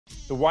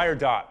The wire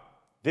dot.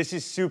 This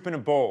is soup in a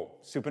bowl.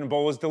 Soup in a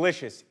bowl is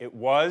delicious. It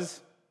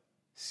was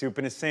soup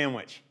in a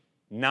sandwich.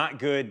 Not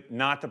good,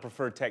 not the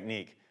preferred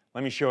technique.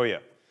 Let me show you.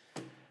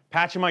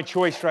 Patch of my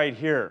choice right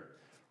here.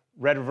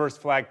 Red reverse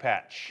flag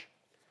patch.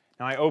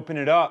 Now I open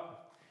it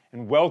up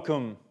and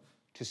welcome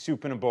to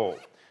soup in a bowl.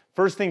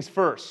 First things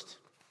first,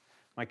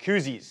 my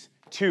koozies,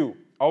 2.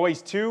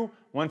 Always 2,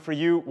 1 for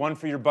you, 1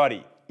 for your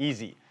buddy.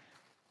 Easy.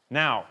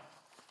 Now,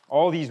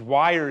 all these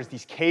wires,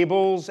 these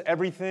cables,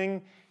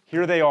 everything,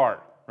 here they are,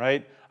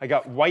 right? I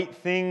got white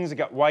things, I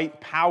got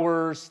white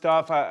power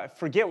stuff. I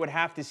forget what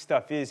half this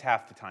stuff is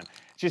half the time.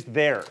 It's just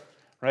there,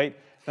 right?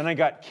 Then I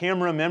got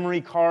camera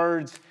memory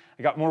cards.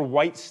 I got more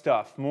white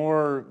stuff,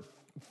 more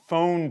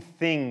phone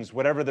things,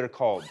 whatever they're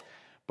called.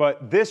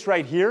 But this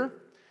right here,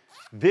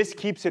 this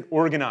keeps it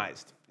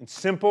organized. It's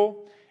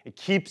simple. It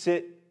keeps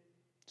it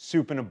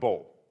soup in a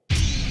bowl.